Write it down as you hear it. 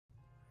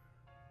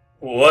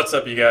What's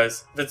up, you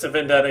guys? Vincent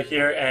Vendetta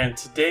here, and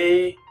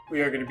today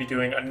we are going to be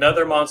doing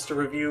another monster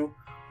review.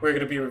 We're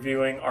going to be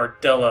reviewing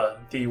Ardella,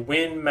 the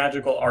Wind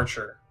Magical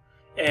Archer.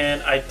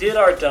 And I did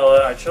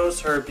Ardella, I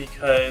chose her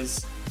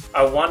because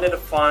I wanted to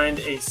find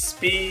a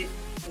speed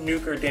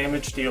nuker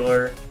damage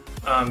dealer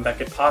that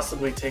could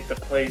possibly take the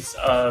place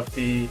of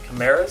the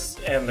Chimeras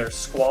and their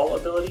Squall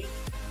ability.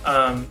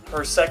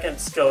 Her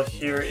second skill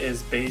here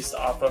is based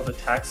off of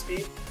attack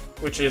speed,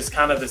 which is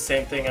kind of the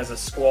same thing as a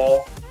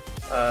Squall.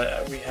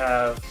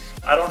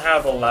 I don't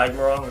have a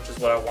Lagmaron, which is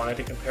what I wanted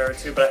to compare it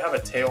to, but I have a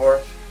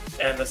Teor,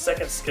 and the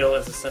second skill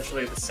is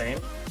essentially the same.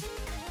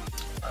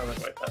 I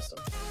went right past him.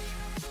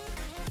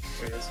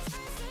 Here he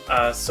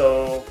is.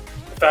 So,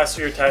 the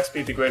faster your attack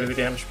speed, the greater the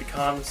damage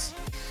becomes.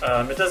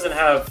 It doesn't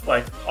have,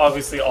 like,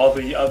 obviously all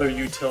the other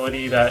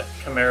utility that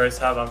Chimeras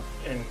have,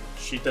 and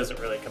she doesn't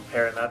really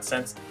compare in that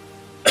sense.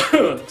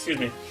 Excuse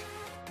me.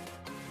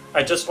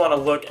 I just want to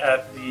look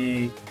at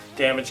the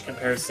damage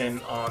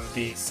comparison on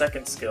the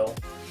second skill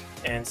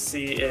and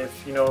see if,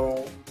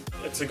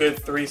 it's a good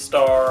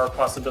 3-star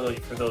possibility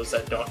for those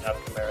that don't have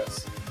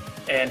Chimeras.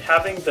 And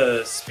having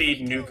the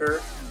speed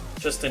nuker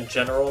just in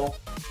general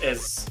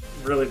is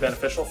really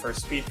beneficial for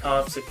speed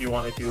comps if you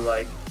want to do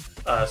like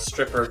a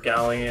Stripper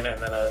Galleon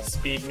and then a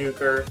speed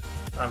nuker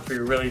for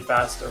your really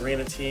fast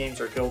arena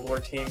teams or guild war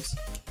teams.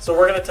 So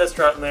we're going to test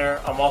her out in there.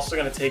 I'm also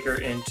going to take her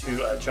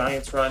into a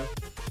Giants run,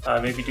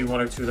 maybe do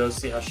 1 or 2 of those,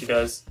 see how she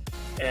does.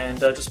 And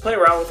just play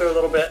around with her a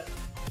little bit.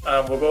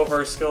 We'll go over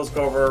her skills,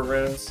 go over her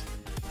runes,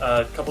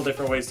 a couple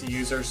different ways to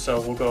use her,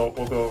 so we'll go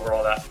over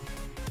all that.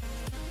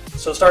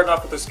 So starting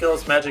off with her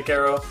skills, Magic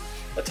Arrow.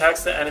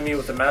 Attacks the enemy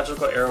with a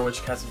magical arrow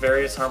which casts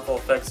various harmful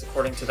effects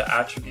according to the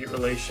attribute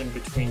relation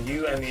between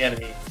you and the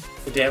enemy.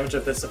 The damage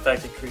of this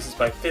effect increases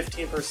by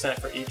 15%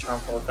 for each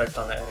harmful effect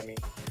on the enemy.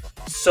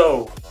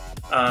 So,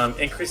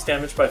 increased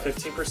damage by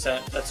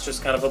 15%, that's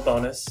just kind of a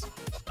bonus.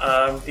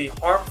 The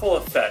harmful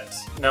effect,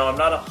 now I'm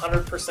not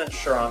 100%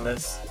 sure on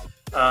this,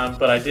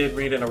 but I did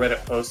read in a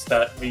Reddit post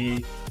that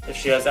if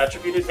she has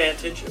attribute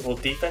advantage, it will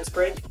defense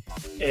break.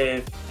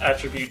 If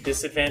attribute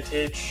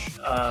disadvantage,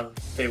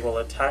 they will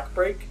attack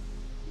break,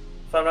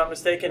 if I'm not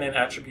mistaken, and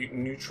attribute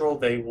neutral,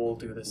 they will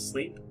do the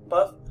sleep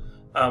buff.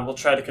 We'll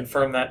try to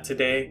confirm that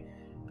today.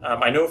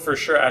 I know for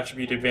sure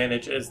attribute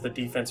advantage is the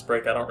defense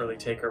break. I don't really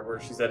take her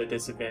where she's at a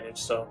disadvantage,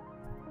 so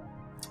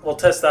we'll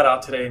test that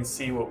out today and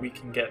see what we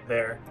can get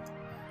there.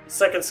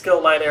 Second skill,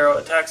 Light Arrow,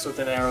 attacks with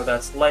an arrow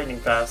that's lightning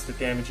fast. The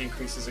damage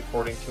increases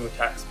according to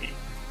attack speed.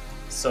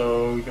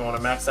 So you want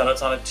to max that out.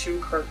 It's on a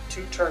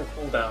 2-turn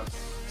cooldown.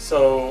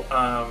 So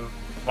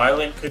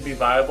Violent could be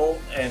viable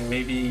and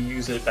maybe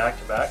use it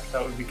back to back.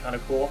 That would be kind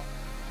of cool.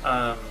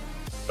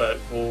 But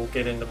we'll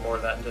get into more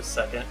of that in just a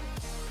second.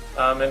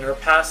 And her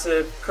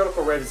passive,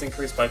 critical rate is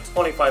increased by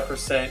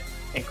 25%,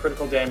 and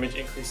critical damage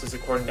increases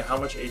according to how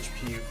much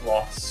HP you've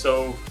lost.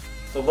 So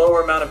the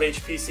lower amount of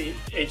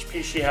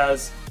HP she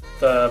has,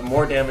 the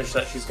more damage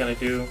that she's going to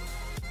do.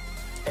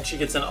 And she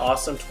gets an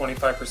awesome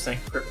 25%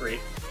 crit rate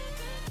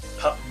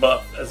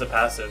buff as a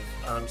passive.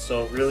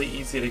 So really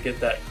easy to get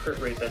that crit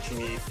rate that you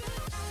need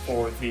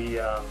for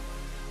the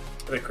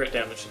crit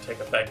damage to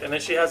take effect. And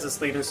then she has this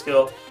leader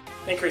skill,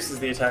 increases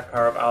the attack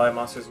power of ally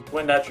monsters with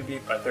wind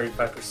attribute by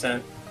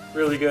 35%.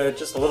 Really good,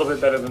 just a little bit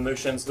better than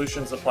Lucian's.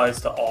 Lucian's applies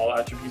to all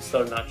attributes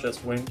though, not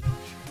just wind.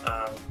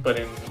 But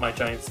in my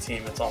Giants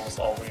team, it's almost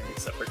all wind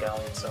except for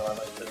Galleon, so I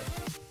like to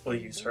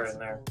use her in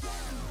there.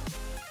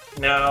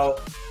 Now,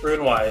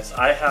 rune-wise,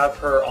 I have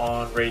her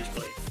on Rage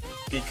Blade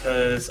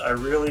because I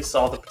really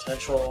saw the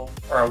potential,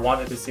 or I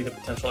wanted to see the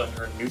potential in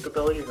her nuke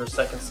ability, her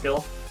second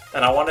skill,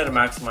 and I wanted to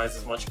maximize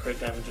as much crit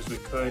damage as we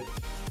could.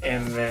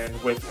 And then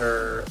with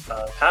her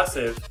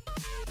passive,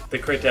 the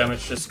crit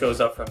damage just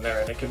goes up from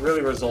there, and it can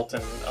really result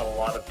in a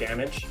lot of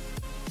damage.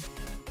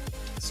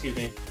 Excuse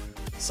me.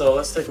 So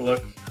let's take a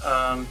look.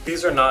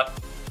 These are not,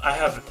 I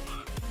have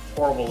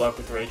horrible luck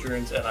with Rage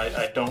Runes, and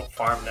I don't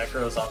farm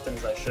Necro as often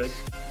as I should.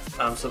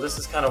 So this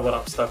is kind of what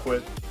I'm stuck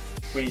with.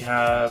 We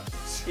have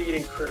speed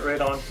and crit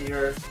rate on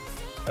here.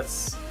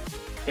 That's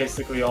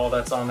basically all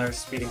that's on there,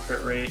 speed and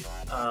crit rate.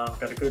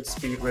 Got a good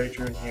speed Rage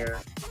Rune here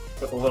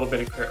with a little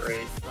bit of crit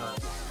rate.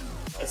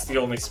 It's the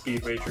only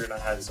speed Rage Rune I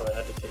had, so I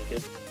had to take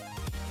it.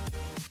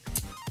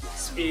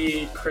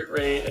 Speed, crit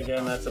rate,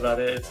 again, that's about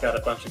it. It's got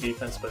a bunch of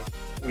defense, but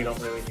we don't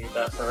really need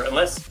that for her,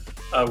 unless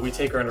we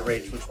take her into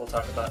raids, which we'll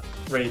talk about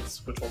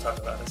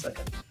in a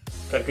second.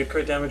 Got a good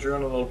crit damage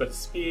rune, a little bit of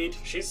speed.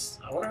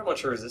 I wonder how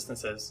much her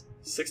resistance is.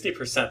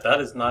 60%,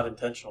 that is not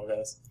intentional,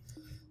 guys.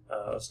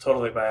 It was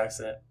totally by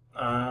accident.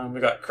 We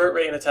got crit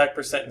rate and attack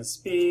percent and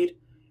speed,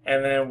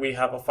 and then we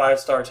have a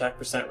 5-star attack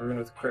percent rune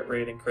with crit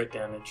rate and crit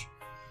damage.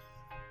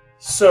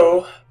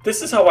 So,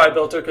 this is how I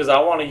built her because I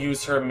want to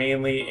use her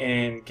mainly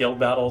in guild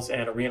battles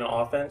and arena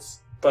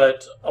offense,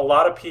 but a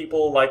lot of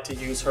people like to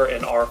use her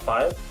in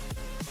R5.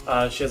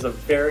 She has a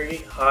very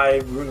high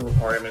rune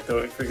requirement though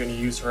if you're going to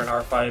use her in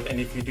R5, and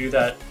if you do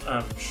that,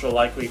 she'll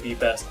likely be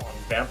best on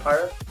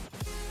Vampire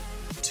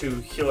to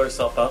heal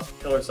herself up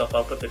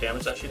with the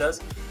damage that she does.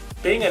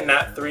 Being a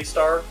Nat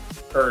 3-star,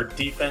 her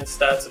defense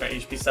stats and her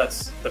HP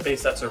stats, the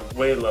base stats are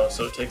way low,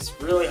 so it takes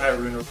really high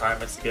rune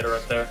requirements to get her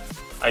up there.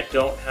 I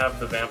don't have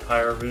the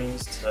vampire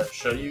runes to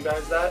show you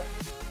guys that,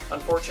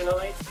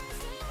 unfortunately.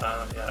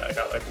 Yeah, I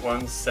got like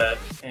one set,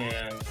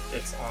 and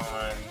it's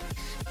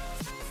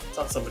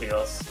on somebody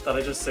else that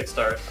I just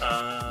 6-starred.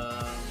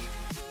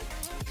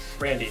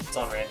 Randy, it's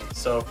on Randy.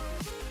 So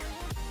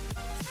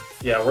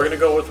yeah, we're gonna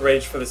go with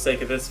Rage for the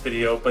sake of this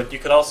video, but you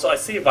could also, I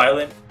see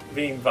Violent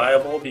being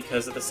viable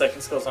because if the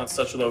second skill is on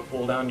such a low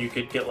cooldown, you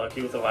could get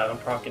lucky with a Violent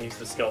proc and use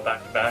the skill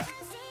back to back.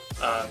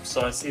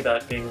 So I see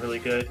that being really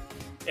good.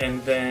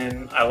 And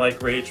then I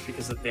like Rage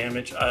because of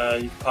damage.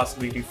 You could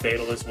possibly do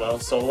Fatal as well.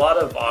 So a lot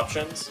of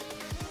options.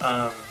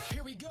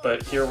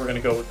 But here we're going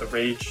to go with the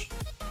Rage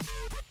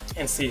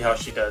and see how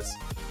she does.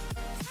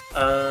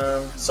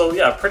 So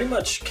yeah, pretty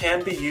much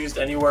can be used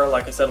anywhere.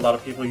 Like I said, a lot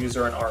of people use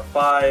her in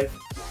R5.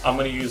 I'm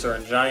going to use her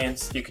in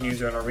Giants. You can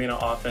use her in Arena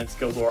offense,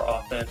 Guild War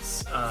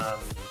offense.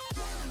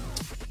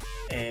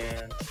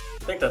 And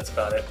I think that's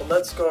about it. But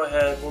let's go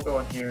ahead, we'll go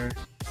in here.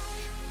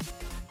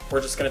 We're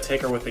just going to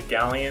take her with a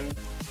Galleon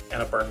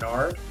and a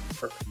Bernard.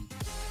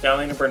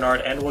 Galleon and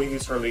Bernard, and we'll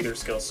use her leader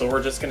skill. So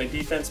we're just going to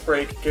defense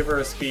break, give her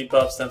a speed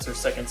buff since her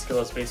second skill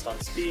is based on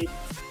speed,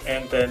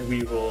 and then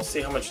we will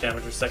see how much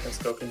damage her second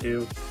skill can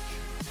do.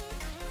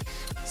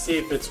 See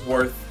if it's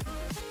worth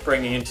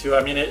bringing into.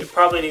 I mean, it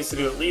probably needs to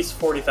do at least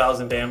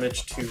 40,000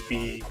 damage to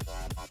be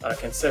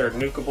considered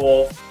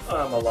nukeable.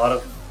 A lot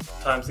of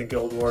times in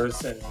Guild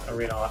Wars and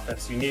Arena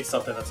offense, you need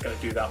something that's going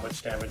to do that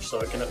much damage so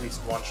it can at least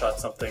one-shot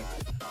something.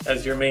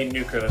 As your main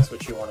nuker, that's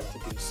what you want it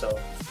to do. So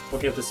we'll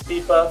give the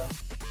speed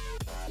buff,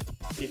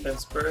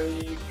 defense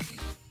break,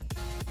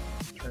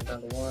 turn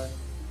down to 1,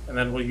 and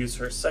then we'll use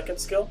her second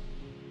skill.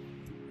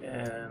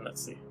 And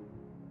let's see.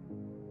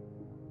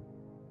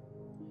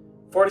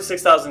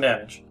 46,000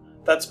 damage.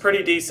 That's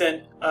pretty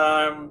decent.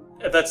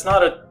 That's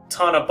not a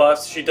ton of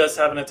buffs. She does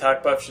have an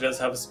attack buff, she does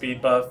have a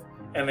speed buff,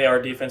 and they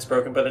are defense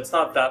broken, but it's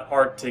not that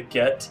hard to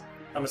get,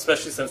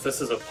 especially since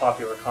this is a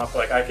popular comp.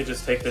 Like, I could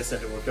just take this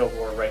into a Guild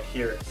War right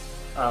here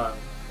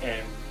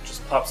and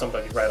just pop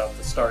somebody right off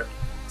the start.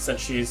 Since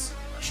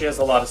she has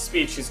a lot of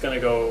speed, she's going to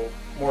go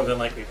more than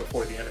likely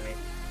before the enemy.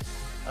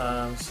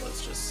 So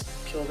let's just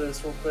kill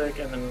this real quick,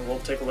 and then we'll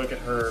take a look at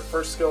her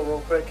first skill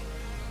real quick.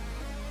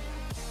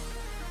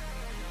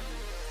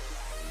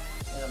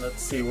 And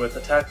let's see, with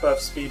attack buff,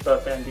 speed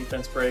buff, and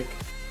defense break,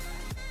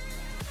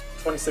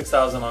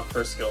 26,000 on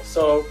first skill.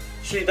 So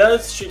she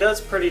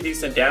does pretty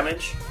decent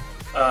damage,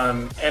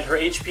 and her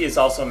HP is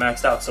also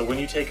maxed out. So when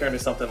you take her into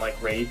something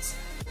like Raids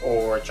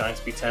or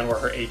Giants B10 where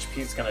her HP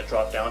is going to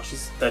drop down,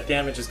 that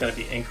damage is going to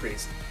be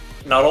increased.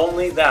 Not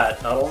only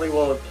that, not only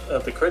will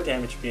the crit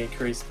damage be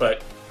increased,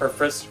 but her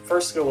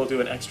first skill will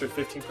do an extra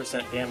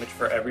 15% damage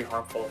for every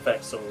harmful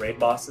effect. So raid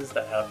bosses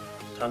that have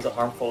tons of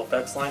harmful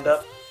effects lined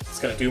up, it's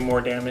going to do more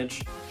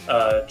damage.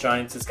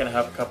 Giants is going to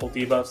have a couple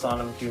debuffs on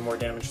them, do more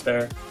damage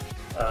there.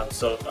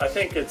 So I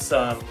think it's,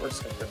 we're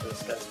just going to get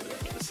this, guys, we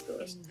don't need to see the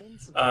rest.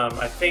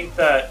 I think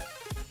that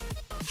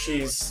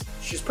she's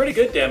pretty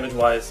good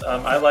damage-wise.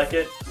 I like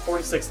it.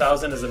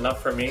 46,000 is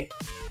enough for me.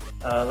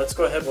 Let's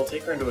go ahead, we'll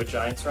take her into a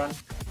Giants run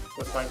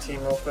with my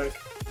team real quick.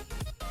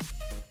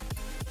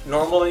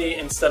 Normally,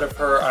 instead of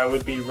her, I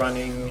would be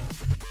running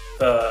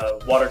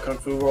the Water Kung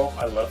Fu role.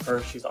 I love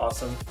her, she's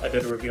awesome. I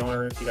did a review on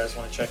her if you guys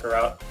want to check her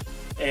out.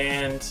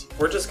 And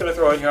we're just going to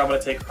throw in here, I'm going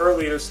to take her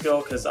leader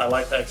skill because I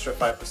like the extra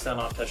 5%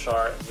 on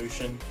Teshar and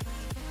Lucian.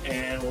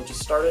 And we'll just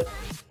start it.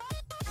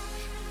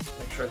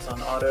 Make sure it's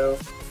on auto.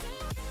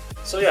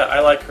 So yeah, I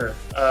like her.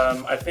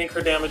 I think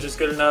her damage is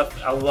good enough.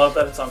 I love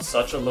that it's on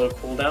such a low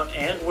cooldown.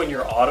 And when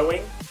you're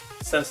autoing,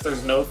 since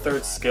there's no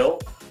third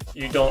skill,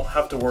 you don't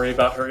have to worry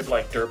about her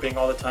like derping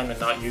all the time and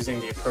not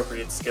using the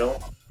appropriate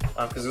skill.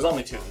 Because there's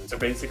only two. It's her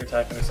basic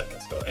attack and her second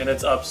skill. And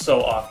it's up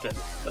so often,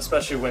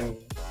 especially when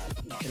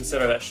you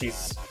consider that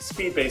she's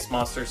speed-based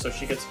monster, so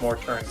she gets more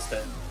turns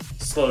than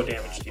slow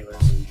damage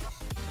dealers.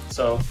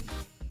 So,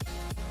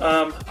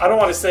 I don't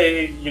want to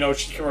say, you know,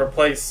 she can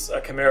replace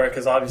a Chimera,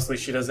 because obviously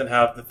she doesn't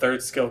have the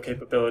third skill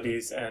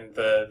capabilities and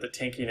the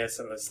tankiness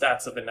and the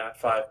stats of a Nat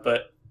 5,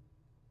 but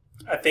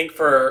I think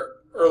for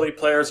early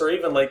players, or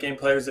even late game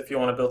players, if you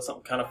want to build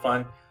something kind of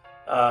fun,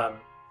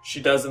 she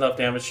does enough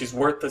damage. She's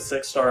worth the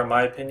 6-star in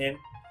my opinion,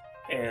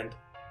 and,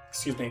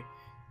 excuse me,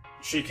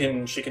 she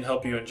can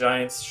help you in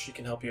Giants, she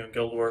can help you in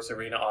Guild Wars,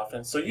 Arena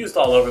offense, so used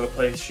all over the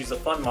place. She's a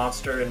fun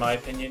monster in my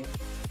opinion.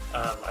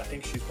 I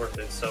think she's worth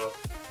it, so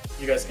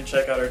you guys can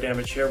check out our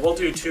damage here. We'll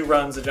do 2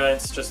 runs of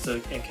Giants just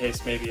in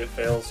case maybe it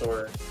fails,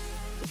 or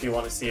if you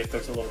want to see if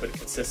there's a little bit of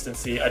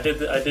consistency. I did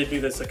do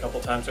this a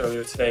couple times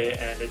earlier today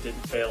and it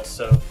didn't fail,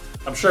 so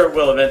I'm sure it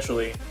will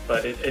eventually,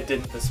 but it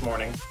didn't this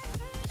morning.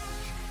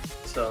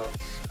 So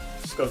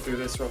just go through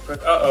this real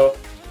quick.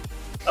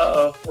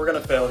 Uh-oh, we're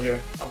gonna fail here.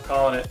 I'm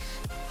calling it,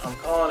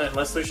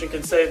 unless Lucian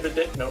can save the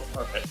day. Nope,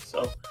 okay,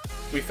 so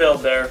we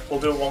failed there. We'll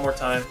do it one more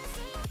time.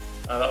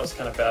 That was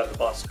kind of bad. The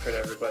boss crit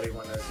everybody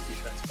when there's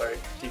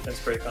a defense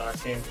break on our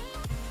team.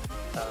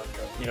 But,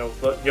 you know,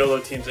 YOLO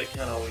teams, it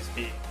can't always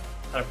be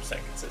 100%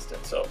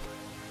 consistent. So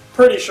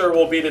Pretty sure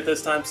we'll beat it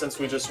this time since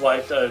we just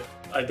wiped.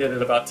 I did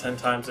it about 10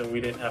 times and we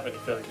didn't have any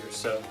failures,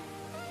 so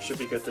should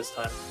be good this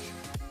time.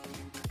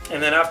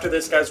 And then after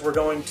this, guys, we're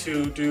going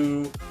to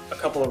do a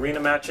couple arena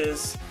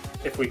matches.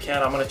 If we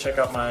can, I'm going to check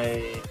out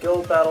my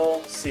guild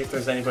battle, see if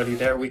there's anybody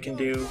there we can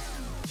do.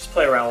 Just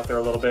play around with her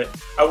a little bit.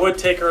 I would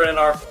take her in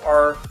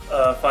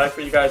R5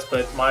 for you guys,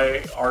 but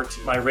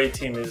my raid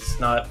team is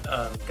not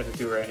going to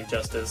do her any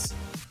justice.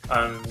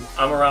 I'm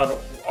around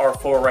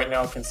R4 right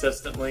now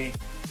consistently.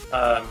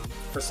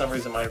 For some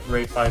reason, my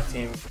raid 5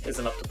 team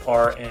isn't up to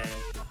par, and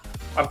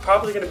I'm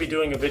probably going to be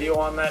doing a video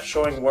on that,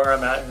 showing where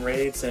I'm at in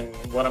raids and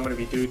what I'm going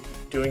to be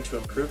doing to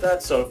improve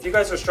that. So if you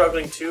guys are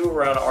struggling too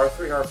around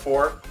R3,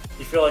 R4,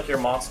 you feel like your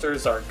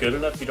monsters are good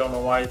enough, you don't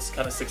know why it's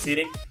kind of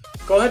succeeding,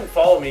 go ahead and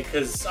follow me,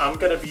 because I'm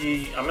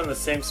in the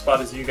same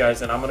spot as you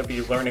guys, and I'm going to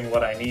be learning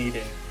what I need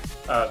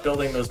and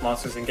building those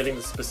monsters and getting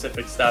the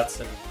specific stats.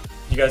 And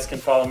you guys can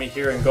follow me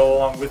here and go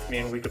along with me,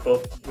 and we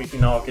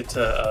can all get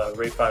to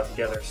raid 5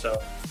 together.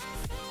 So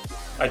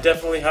I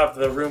definitely have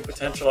the room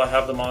potential, I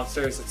have the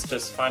monsters, it's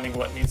just finding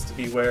what needs to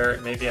be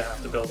where. Maybe I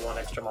have to build one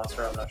extra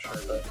monster, I'm not sure,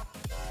 but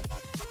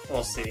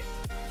we'll see.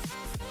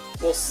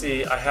 We'll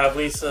see. I have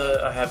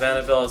Lisa, I have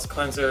Annabelle as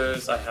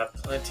cleansers, I have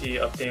plenty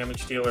of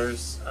damage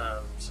dealers,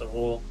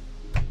 so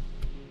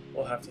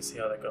we'll have to see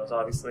how that goes.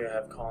 Obviously I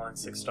have Colin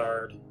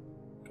 6-starred,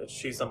 because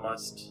she's a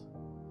must.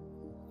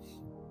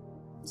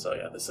 So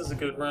yeah, this is a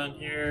good run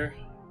here.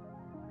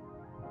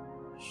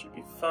 Should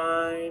be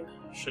fine,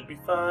 should be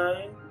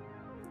fine.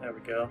 There we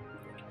go.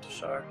 Get to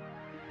Shar.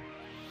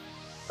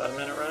 About a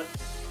minute run.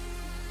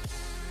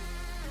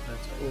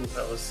 Ooh,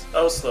 that was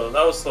slow.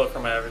 That was slow for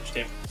my average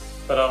team.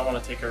 But I don't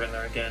want to take her in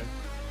there again.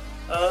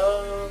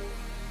 I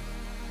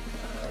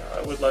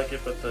would like it,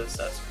 but the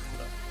stats are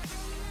no.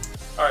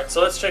 Alright, so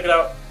let's check it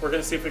out. We're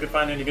going to see if we can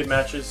find any good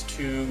matches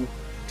to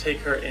take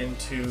her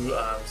into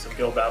some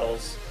guild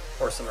battles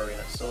or some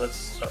arenas. So let's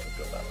start with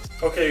guild battles.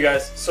 Okay, you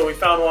guys. So we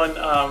found one.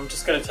 I'm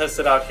just going to test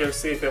it out here,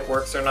 see if it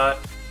works or not.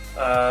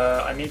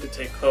 I need to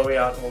take Chloe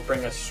out and we'll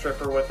bring a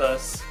stripper with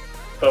us.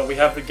 But we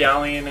have the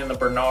Galleon and the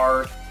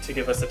Bernard to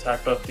give us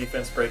attack buff,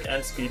 defense break,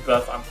 and speed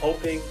buff. I'm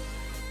hoping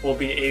we'll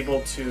be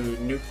able to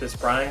nuke this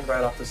Brian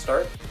right off the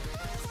start.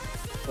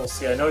 We'll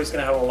see. I know he's going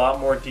to have a lot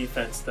more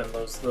defense than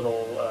those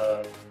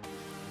little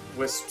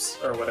wisps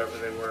or whatever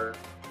they were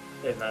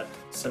in that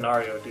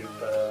scenario, dude.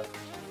 But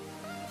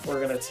we're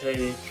going to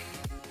take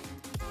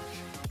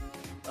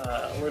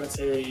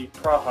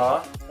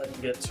Praha, if I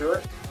can get to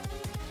her.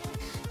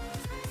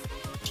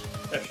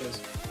 There she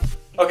is.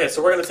 Okay,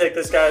 so we're going to take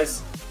this,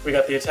 guys. We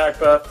got the attack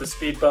buff, the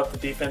speed buff, the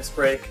defense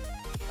break.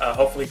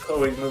 Hopefully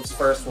Chloe moves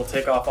first. We'll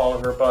take off all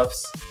of her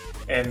buffs,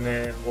 and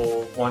then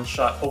we'll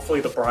one-shot, hopefully,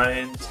 the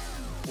Brian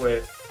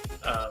with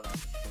our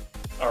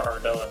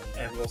Ardella,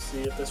 and we'll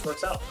see if this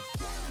works out.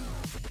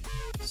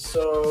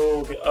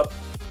 So, get up.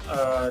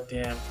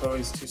 Damn,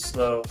 Chloe's too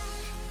slow.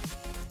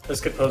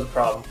 This could pose a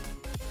problem.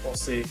 We'll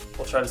see.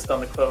 We'll try to stun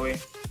the Chloe.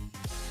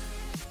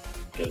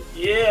 Good.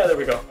 Yeah, there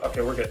we go.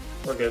 Okay, we're good.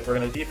 We're good. We're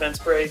going to defense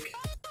break.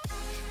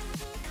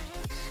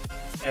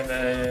 And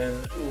then,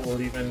 ooh,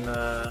 we'll even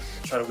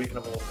try to weaken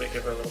him a little bit,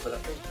 give her a little bit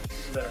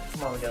of there.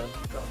 Come on, we got him.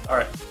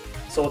 Alright,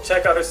 so we'll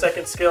check out her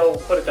second skill.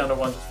 We'll put it down to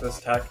 1 for this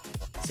attack.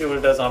 See what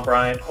it does on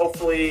Brian.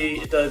 Hopefully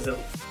it does,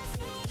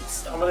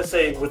 I'm going to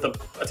say with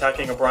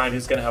attacking a Brian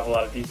who's going to have a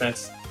lot of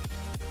defense.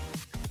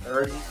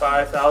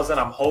 35,000,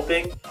 I'm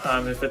hoping.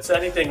 If it's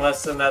anything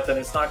less than that, then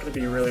it's not going to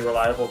be really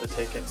reliable to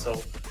take it.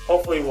 So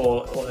hopefully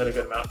we'll hit a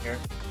good amount here.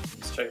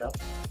 Let's check it out.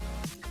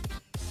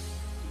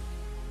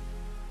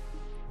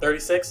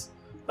 36.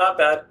 Not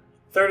bad.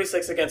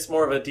 36 against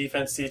more of a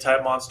defense C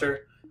type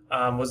monster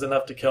was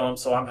enough to kill him,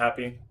 so I'm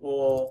happy.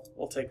 We'll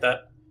take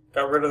that.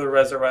 Got rid of the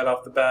Reza right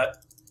off the bat.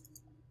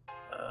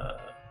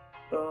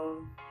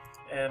 Boom.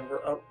 And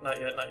we're not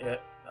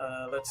yet.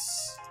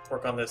 Let's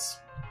work on this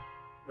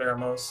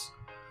Veramos.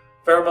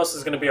 Veramos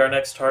is going to be our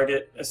next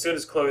target. As soon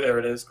as Chloe, there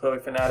it is, Chloe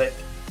Fanatic.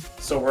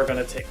 So we're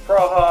going to take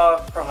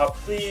Praha. Praha,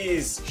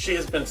 please. She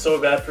has been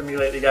so bad for me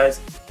lately, guys.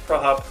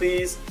 Praha,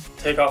 please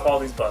take off all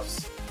these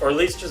buffs. Or at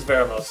least just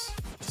Veramos.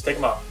 Just take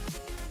them off.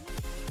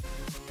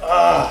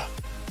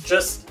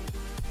 Just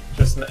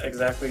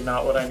exactly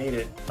not what I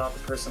needed. Not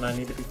the person I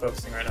need to be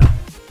focusing right now.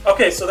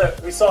 Okay, so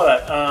that we saw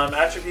that.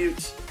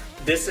 Attribute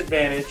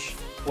disadvantage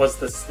was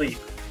the sleep.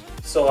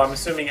 So I'm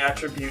assuming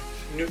attribute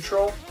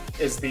neutral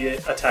is the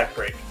attack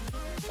break.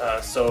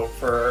 So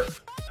for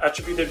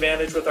attribute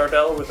advantage with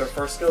Ardella, with her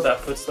first skill,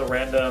 that puts the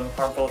random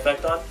harmful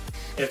effect on.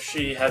 If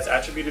she has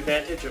attribute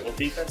advantage, it will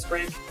defense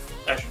break.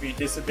 Attribute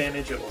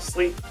disadvantage, it will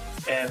sleep.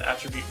 And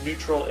attribute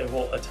neutral, it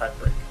will attack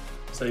break.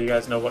 So you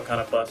guys know what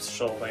kind of buffs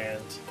she'll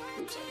land.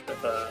 Oops, I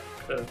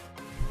could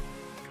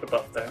have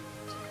buffed there. Okay.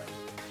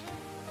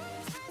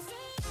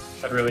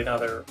 I'd really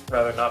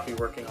rather not be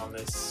working on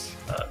this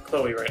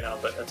Chloe right now,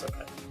 but that's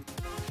okay.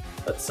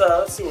 Let's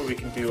see what we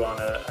can do on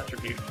an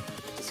attribute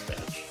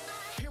disadvantage.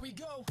 Here we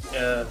go.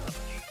 Yeah,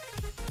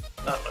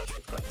 not much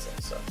with cleansing,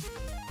 so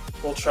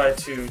we'll try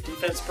to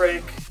defense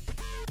break.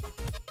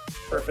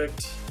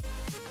 Perfect.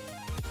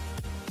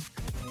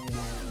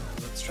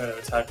 Let's try to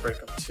attack break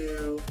him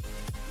too.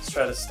 Let's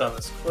try to stun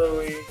this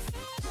Chloe.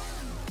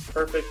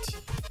 Perfect.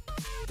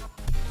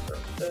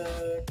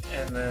 Perfect.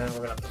 And then we're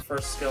gonna have to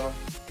first skill him.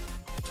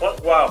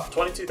 Wow,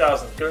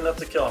 22,000. Good enough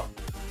to kill him.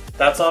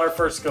 That's on our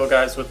first skill,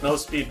 guys, with no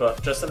speed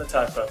buff, just an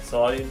attack buff.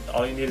 So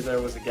all you needed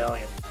there was a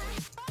galleon.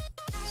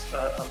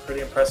 So I'm pretty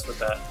impressed with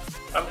that.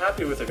 I'm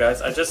happy with her,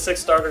 guys. I just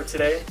 6-starred her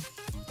today,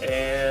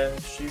 and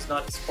she's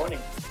not disappointing.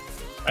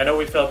 I know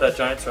we failed that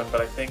Giants run, but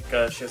I think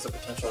she has the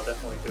potential to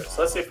definitely do it.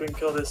 So let's see if we can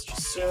kill this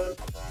just soon.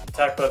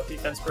 Attack buff,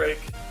 defense break.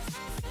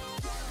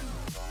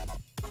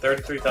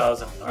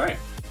 33,000. All right,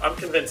 I'm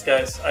convinced,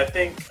 guys. I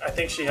think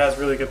she has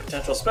really good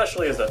potential,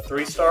 especially as a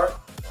 3-star.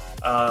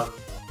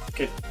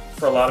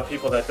 For a lot of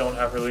people that don't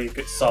have really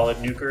good solid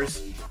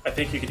nukers, I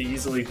think you could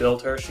easily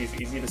build her. She's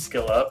easy to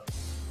skill up.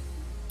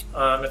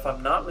 If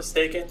I'm not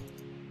mistaken,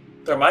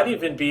 there might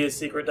even be a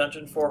secret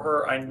dungeon for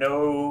her. I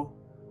know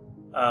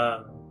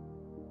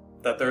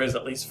that there is,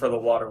 at least for the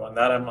water one.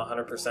 That I'm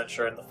 100%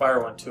 sure, and the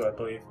fire one too, I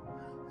believe.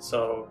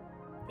 So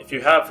if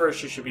you have her,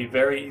 she should be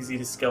very easy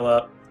to skill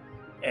up.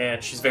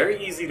 And she's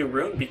very easy to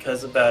rune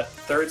because of that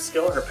 3rd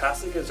skill. Her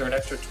passive gives her an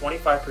extra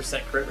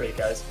 25% crit rate,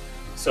 guys.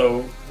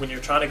 So when you're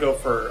trying to go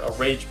for a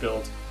rage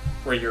build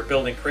where you're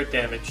building crit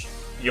damage,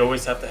 you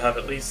always have to have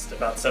at least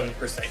about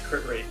 70%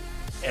 crit rate.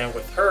 And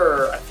with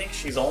her, I think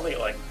she's only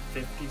like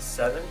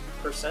 57%.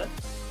 Let me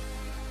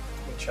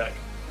check.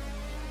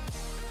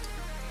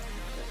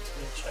 Let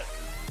me check.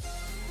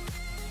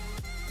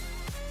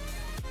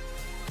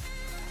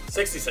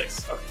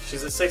 66. Okay,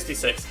 she's at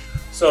 66.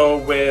 So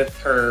with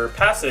her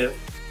passive,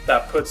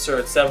 that puts her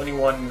at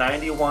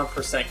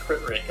 91%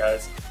 crit rate,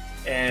 guys.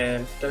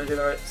 And did I do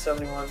that right?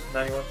 71,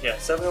 91? Yeah,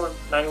 71,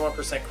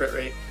 91% crit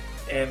rate.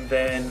 And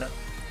then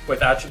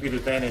with attribute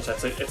advantage,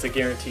 it's a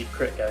guaranteed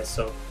crit, guys.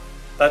 So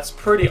that's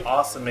pretty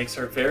awesome. Makes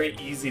her very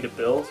easy to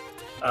build.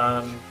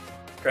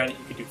 Granted,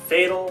 you could do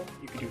fatal,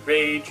 you could do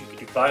rage, you could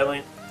do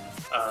violent,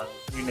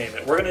 you name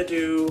it. We're gonna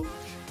do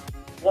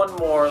one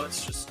more.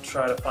 Let's just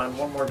try to find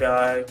one more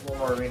guy, one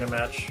more arena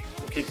match.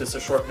 We'll keep this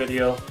a short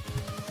video.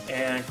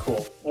 And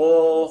cool.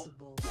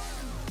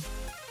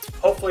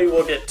 Hopefully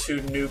we'll get to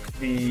nuke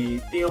the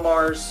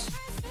Theomars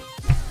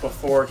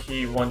before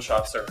he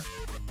one-shots her.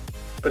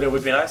 But it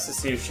would be nice to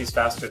see if she's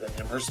faster than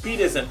him. Her speed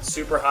isn't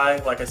super high.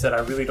 Like I said, I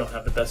really don't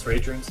have the best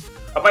rage runes.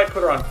 I might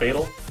put her on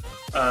Fatal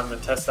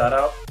and test that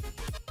out.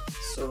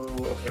 So,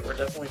 okay, we're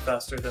definitely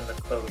faster than the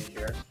Chloe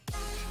here.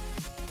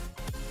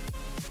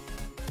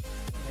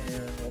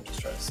 And we'll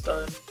just try to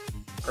stun.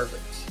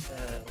 Perfect.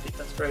 And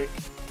defense break.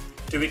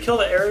 Do we kill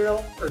the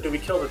aerial or do we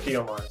kill the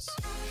Theomars?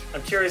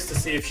 I'm curious to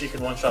see if she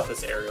can one-shot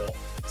this aerial.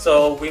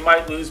 So we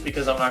might lose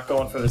because I'm not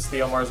going for this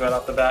Theomars right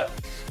off the bat,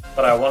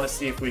 but I want to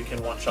see if we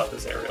can one-shot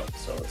this aerial.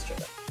 So let's check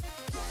it.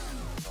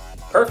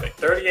 Perfect,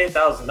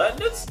 38,000.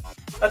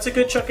 That's a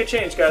good chunk of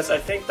change, guys. I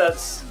think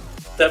that's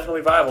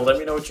definitely viable. Let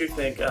me know what you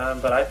think.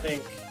 But I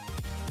think,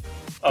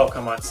 oh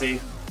come on,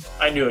 see,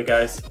 I knew it,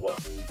 guys. Well,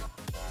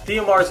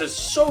 Theomars is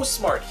so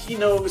smart. He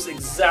knows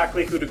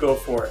exactly who to go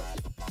for,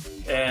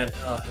 and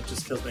it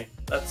just kills me.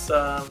 That's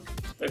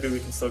maybe we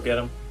can still get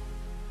him.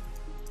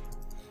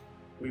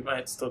 We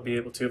might still be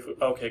able to.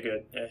 Okay,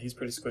 good. Yeah, he's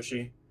pretty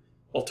squishy.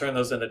 We'll turn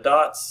those into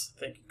dots.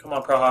 Thank you. Come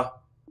on, Praha.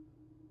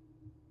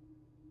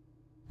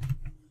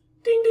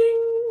 Ding ding.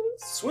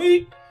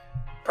 Sweet.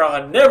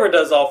 Praha never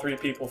does all 3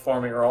 people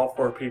for me, or all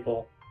 4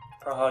 people.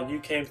 Praha, you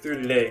came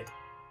through today.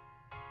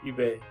 You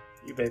bay,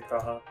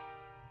 Praha.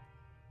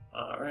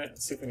 Alright,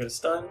 let's see if we can get a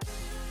stun.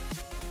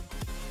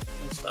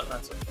 Stun,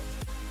 that's okay.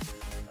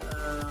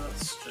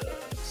 Let's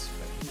just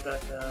bring him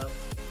back down.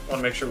 I want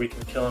to make sure we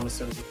can kill him as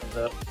soon as he comes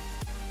up.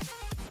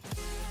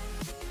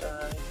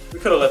 We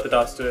could have let the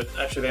dots do it.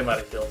 Actually, they might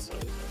have killed, so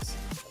that's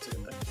a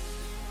good thing.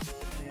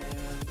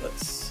 And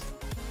let's...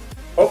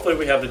 Hopefully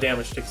we have the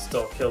damage to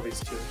still kill these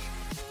 2.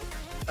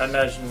 I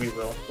imagine we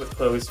will. With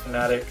Chloe's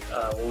Fanatic,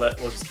 we'll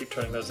just keep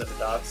turning those into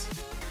dots.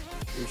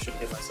 We should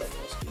hit myself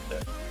more speed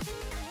there.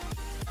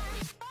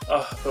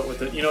 But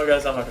with it, you know what,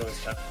 guys, I'm not going to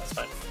waste time. That's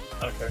fine.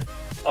 I don't care.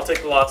 I'll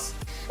take the loss.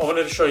 I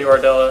wanted to show you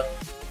Ardella.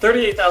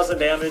 38,000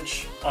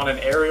 damage on an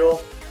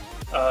aerial.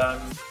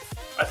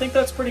 I think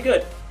that's pretty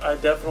good. I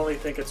definitely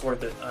think it's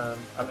worth it.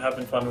 I'm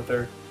having fun with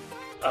her.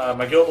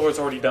 My guild lord's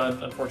already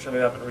done. Unfortunately,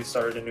 I haven't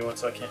restarted a new one,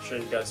 so I can't show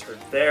you guys her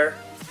there.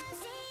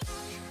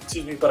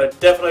 Excuse me, but I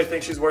definitely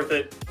think she's worth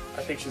it.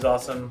 I think she's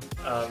awesome.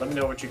 Let me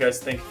know what you guys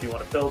think if you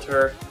want to build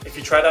her. If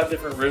you tried out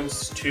different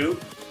runes too,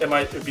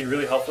 it'd be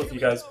really helpful if you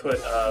guys put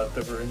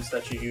the runes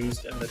that you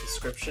used in the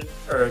description,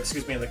 or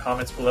excuse me, in the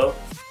comments below.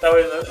 That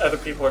way other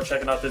people are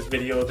checking out this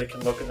video, they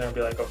can look in there and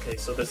be like, okay,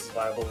 so this is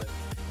viable, and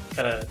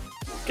kind of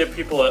give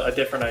people a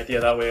different idea.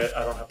 That way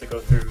I don't have to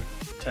go through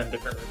 10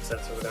 different rune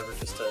sets or whatever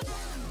just to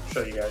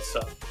show you guys. So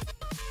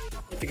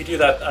if you could do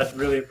that, I'd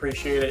really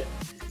appreciate it.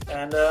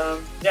 And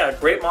yeah,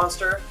 great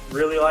monster,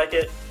 really like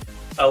it.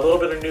 A little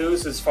bit of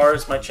news as far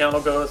as my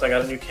channel goes. I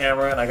got a new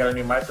camera and I got a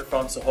new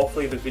microphone, so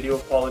hopefully the video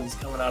quality is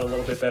coming out a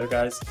little bit better,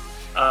 guys.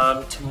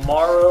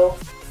 Tomorrow's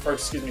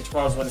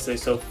Wednesday,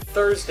 so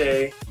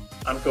Thursday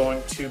I'm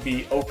going to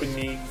be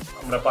opening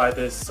I'm going to buy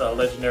this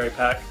legendary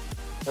pack.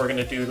 We're going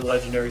to do the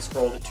legendary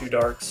scroll, the 2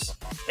 darks.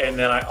 And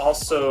then I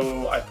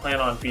plan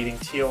on beating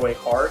TOA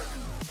hard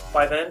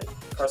by then,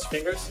 cross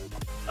your fingers.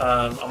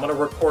 I'm going to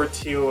record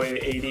TOA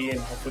 80 and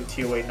hopefully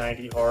TOA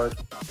 90 hard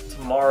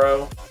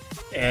tomorrow.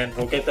 And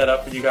we'll get that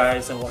up for you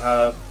guys, and we'll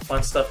have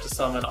fun stuff to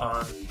summon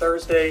on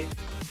Thursday.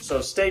 So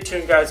stay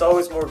tuned, guys.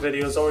 Always more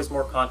videos, always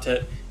more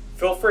content.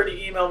 Feel free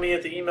to email me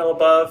at the email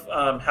above.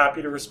 I'm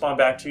happy to respond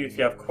back to you if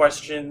you have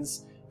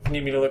questions. If you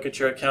need me to look at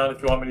your account,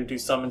 if you want me to do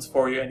summons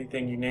for you,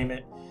 anything, you name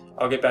it,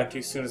 I'll get back to you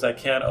as soon as I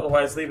can.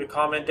 Otherwise, leave a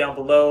comment down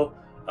below.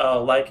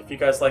 Like if you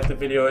guys liked the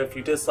video. If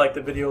you disliked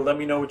the video, let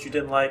me know what you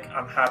didn't like.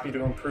 I'm happy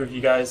to improve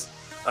you guys.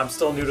 I'm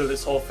still new to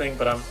this whole thing,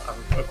 but I'm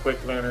a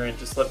quick learner, and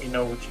just let me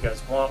know what you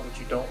guys want, what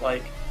you don't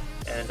like,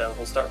 and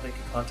we'll start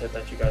making content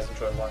that you guys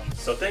enjoy watching.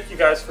 So thank you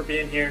guys for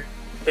being here.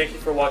 Thank you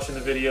for watching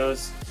the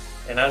videos.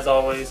 And as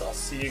always, I'll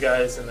see you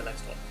guys in the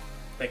next one.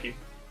 Thank you.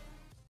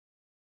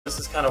 This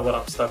is kind of what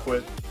I'm stuck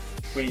with.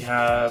 We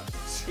have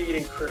speed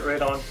and crit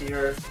rate on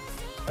here.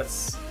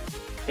 That's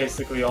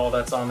basically all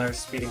that's on there,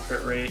 speed and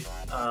crit rate.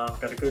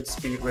 Got a good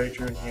speed rate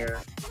rune here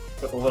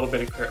with a little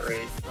bit of crit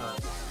rate.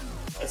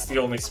 It's the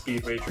only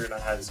speed rate rune I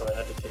had, so I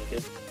had to take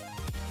it.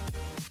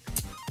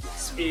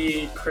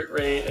 Speed, crit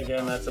rate,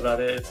 again, that's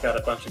about it. It's got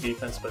a bunch of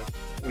defense, but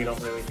we don't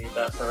really need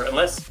that for her,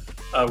 unless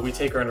we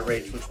take her into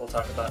rage, which we'll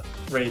talk about.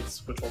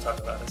 Raids, which we'll talk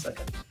about in a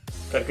second.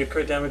 Got a good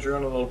crit damage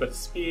rune, a little bit of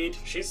speed.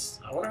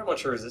 I wonder how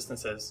much her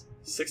resistance is.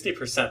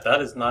 60%.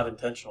 That is not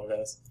intentional,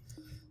 guys.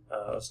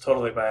 It was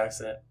totally by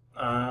accident.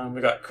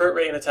 We got crit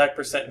rate and attack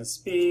percent and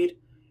speed,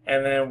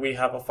 and then we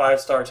have a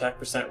 5-star attack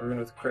percent rune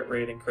with crit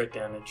rate and crit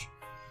damage.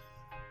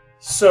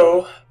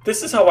 So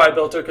this is how I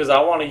built her, because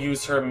I want to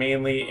use her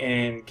mainly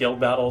in guild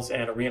battles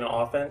and arena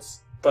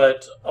offense,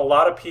 but a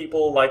lot of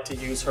people like to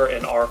use her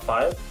in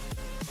R5.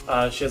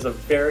 She has a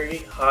very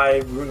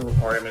high rune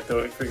requirement though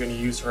if you're going to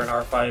use her in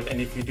R5,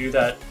 and if you do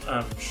that,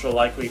 she'll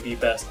likely be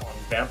best on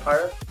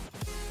Vampire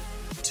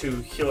to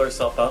heal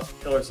herself up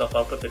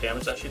with the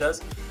damage that she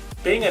does.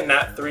 Being a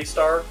Nat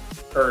 3-star,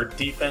 her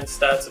defense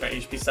stats and her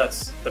HP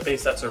stats, the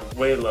base stats are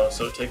way low,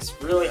 so it takes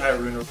really high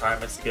rune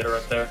requirements to get her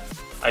up there.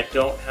 I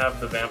don't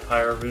have the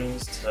Vampire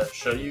runes to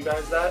show you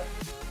guys that,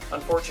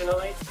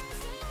 unfortunately.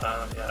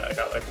 Yeah, I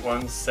got like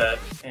one set,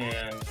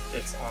 and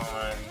it's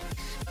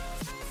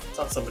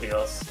on somebody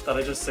else that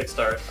I just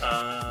 6-starred.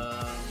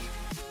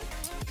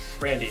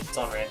 Randy, it's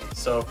on Randy.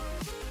 So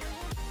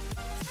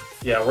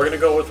yeah, we're gonna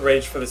go with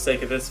Rage for the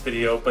sake of this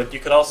video, but you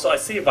could also, I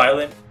see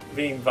Violent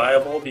being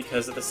viable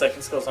because if the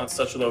second skill is on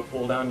such a low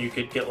cooldown, you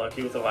could get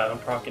lucky with a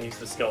Violent proc and use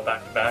the skill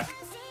back to back.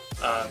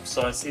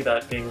 So I see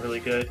that being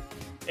really good.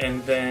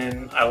 And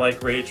then I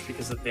like Rage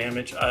because of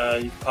damage.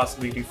 You could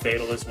possibly do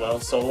Fatal as well.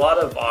 So a lot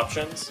of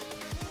options.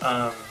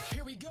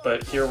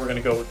 But here we're going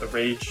to go with the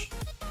Rage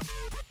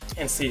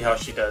and see how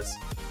she does.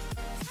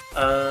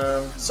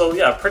 So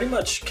yeah, pretty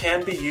much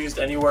can be used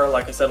anywhere.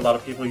 Like I said, a lot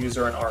of people use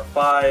her in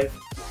R5.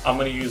 I'm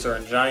going to use her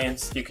in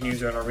Giants. You can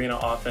use her in Arena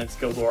offense,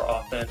 Guild War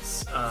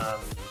offense.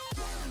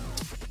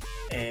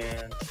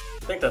 And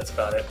I think that's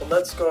about it. But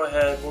let's go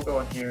ahead. We'll go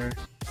in here.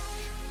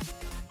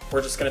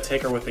 We're just going to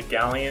take her with a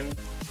Galleon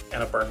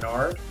and a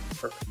Bernard.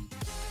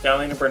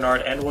 Galleon and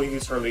Bernard, and we'll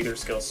use her leader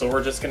skill. So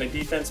we're just going to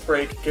defense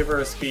break, give her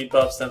a speed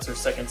buff since her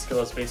second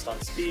skill is based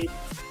on speed,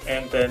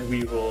 and then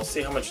we will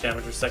see how much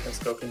damage her second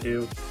skill can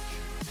do.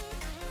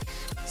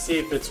 See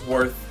if it's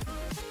worth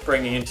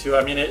bringing into.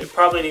 I mean, it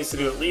probably needs to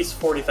do at least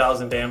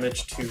 40,000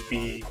 damage to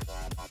be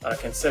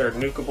considered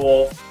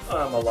nukeable.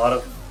 A lot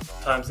of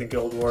times in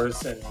Guild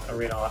Wars and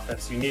Arena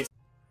offense, you need.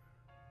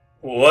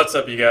 What's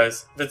up, you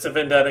guys? Vincent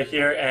Vendetta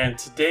here, and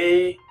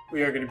today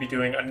we are going to be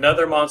doing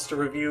another monster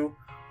review.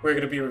 We're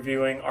going to be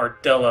reviewing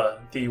Ardella,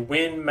 the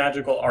Wind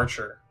Magical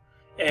Archer.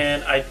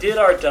 And I did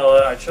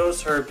Ardella. I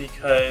chose her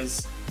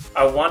because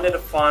I wanted to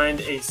find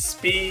a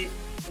speed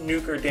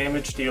nuker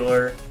damage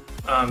dealer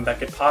that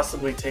could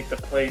possibly take the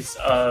place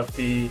of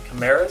the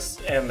Chimeras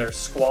and their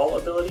Squall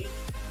ability.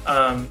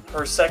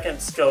 Her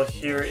second skill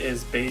here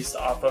is based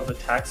off of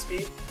attack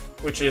speed,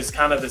 which is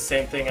kind of the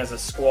same thing as a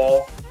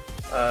Squall.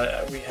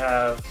 I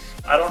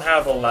don't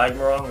have a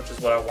Lagmaron, which is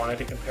what I wanted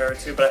to compare it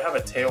to, but I have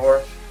a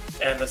Teor,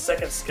 and the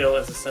second skill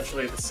is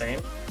essentially the same.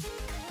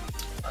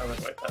 I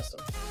went way past him.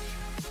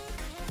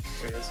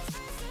 Here he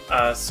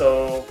is.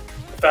 So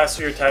the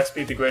faster your attack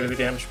speed, the greater the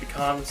damage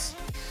becomes.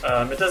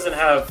 It doesn't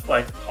have,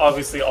 like,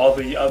 obviously all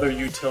the other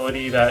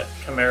utility that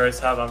Chimeras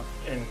have,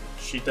 and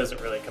she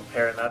doesn't really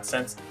compare in that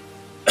sense.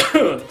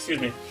 Excuse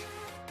me.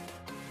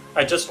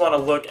 I just want to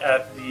look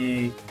at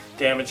the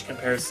damage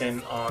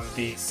comparison on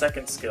the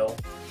second skill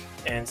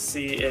and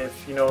see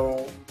if, you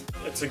know,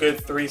 it's a good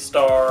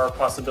 3-star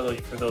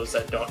possibility for those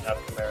that don't have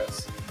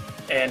Chimeras.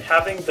 And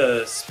having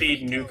the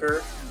speed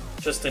nuker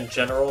just in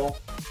general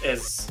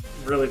is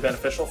really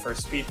beneficial for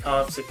speed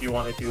comps if you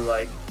want to do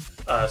like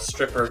a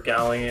Stripper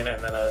Galleon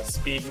and then a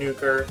speed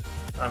nuker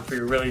for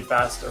your really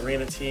fast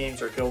arena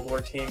teams or Guild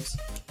War teams.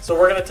 So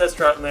we're going to test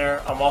her out in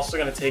there. I'm also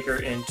going to take her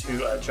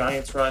into a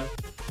Giants run,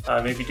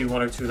 maybe do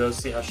 1 or 2 of those,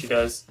 see how she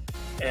does,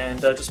 and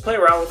just play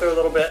around with her a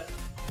little bit.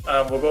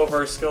 We'll go over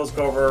her skills,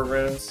 go over her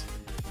runes,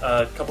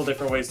 a couple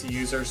different ways to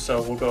use her,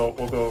 so we'll go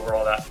over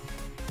all that.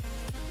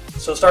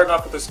 So starting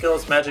off with her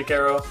skills, Magic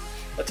Arrow.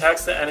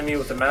 Attacks the enemy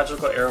with a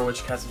magical arrow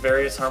which casts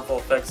various harmful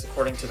effects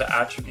according to the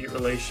attribute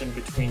relation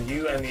between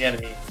you and the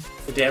enemy.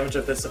 The damage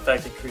of this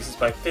effect increases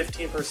by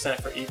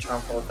 15% for each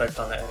harmful effect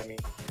on the enemy.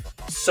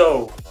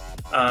 So,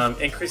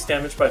 increased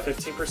damage by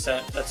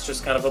 15%, that's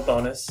just kind of a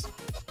bonus.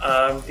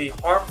 The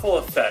harmful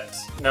effect,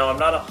 now I'm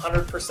not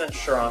 100%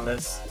 sure on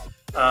this,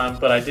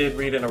 but I did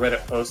read in a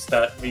Reddit post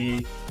that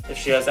if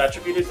she has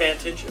attribute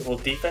advantage, it will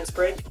defense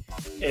break.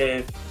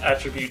 If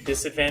attribute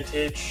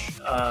disadvantage,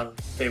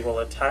 they will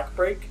attack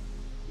break,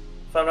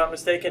 if I'm not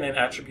mistaken. And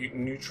attribute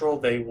neutral,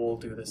 they will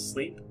do the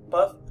sleep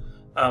buff.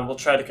 We'll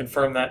try to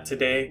confirm that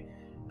today.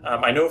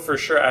 I know for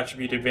sure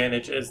attribute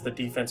advantage is the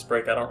defense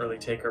break. I don't really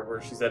take her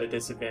where she's at a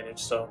disadvantage,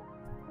 so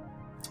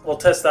we'll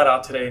test that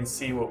out today and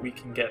see what we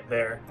can get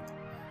there.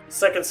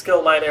 Second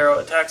skill, Light Arrow,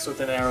 attacks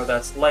with an arrow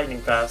that's lightning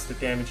fast. The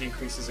damage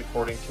increases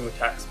according to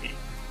attack speed.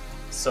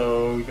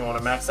 So you want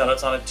to max that out.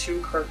 It's on a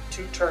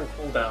two-turn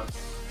cooldown.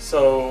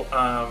 So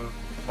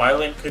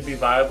Violent could be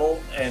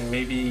viable and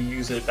maybe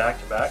use it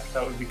back to back.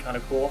 That would be kind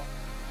of cool.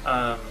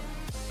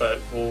 But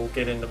we'll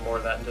get into more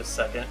of that in just a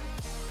second.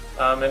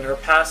 And her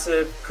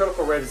passive,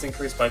 critical rate is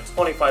increased by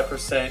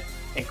 25%,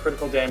 and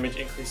critical damage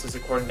increases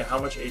according to how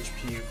much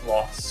HP you've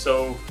lost.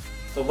 So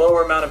the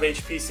lower amount of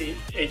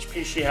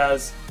HP she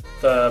has,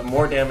 the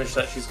more damage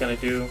that she's going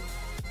to do.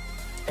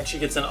 And she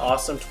gets an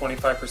awesome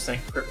 25%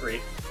 crit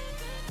rate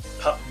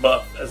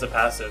buff as a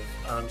passive.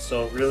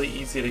 So really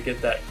easy to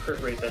get that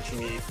crit rate that you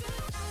need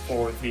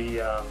for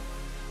the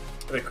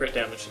crit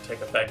damage to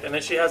take effect. And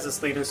then she has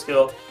this leader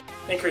skill,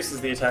 increases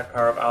the attack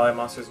power of ally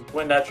monsters with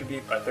wind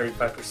attribute by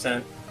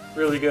 35%.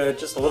 Really good,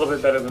 just a little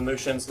bit better than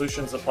Lucian's.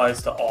 Lucian's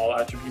applies to all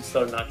attributes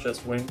though, not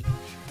just wind.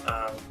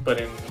 But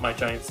in my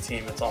Giants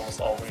team, it's almost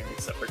all wind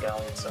except for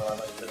Galleon, so I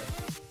like to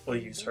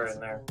use her in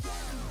there.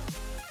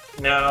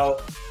 Now,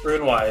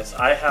 rune-wise,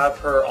 I have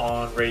her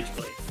on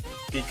Rageblade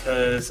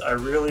because I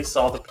really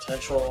saw the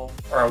potential,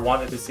 or I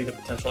wanted to see the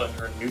potential in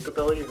her nuke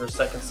ability, her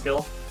second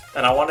skill,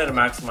 and I wanted to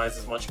maximize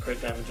as much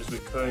crit damage as we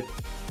could.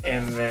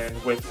 And then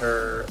with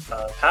her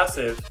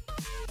passive,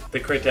 the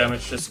crit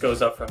damage just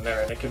goes up from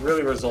there, and it can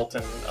really result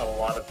in a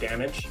lot of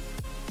damage.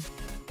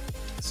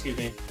 Excuse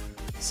me.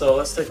 So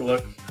let's take a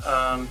look.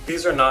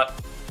 These are not...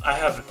 I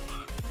have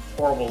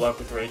horrible luck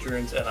with Rage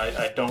Runes, and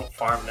I don't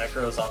farm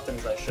Necro as often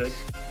as I should.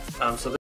 So